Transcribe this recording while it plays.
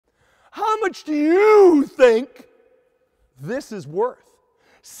How much do you think this is worth?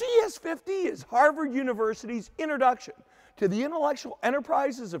 CS50 is Harvard University's introduction to the intellectual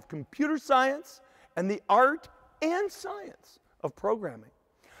enterprises of computer science and the art and science of programming.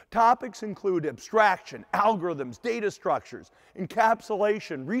 Topics include abstraction, algorithms, data structures,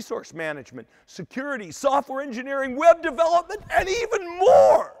 encapsulation, resource management, security, software engineering, web development, and even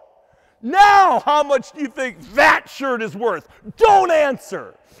more. Now, how much do you think that shirt is worth? Don't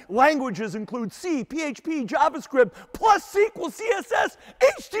answer. Languages include C, PHP, JavaScript, plus SQL, CSS,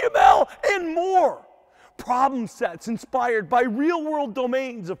 HTML, and more. Problem sets inspired by real-world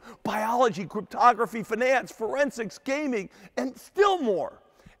domains of biology, cryptography, finance, forensics, gaming, and still more.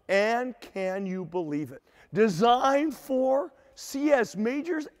 And can you believe it? Designed for CS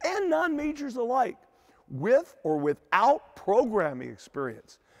majors and non-majors alike, with or without programming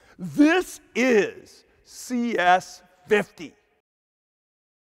experience. This is CS50.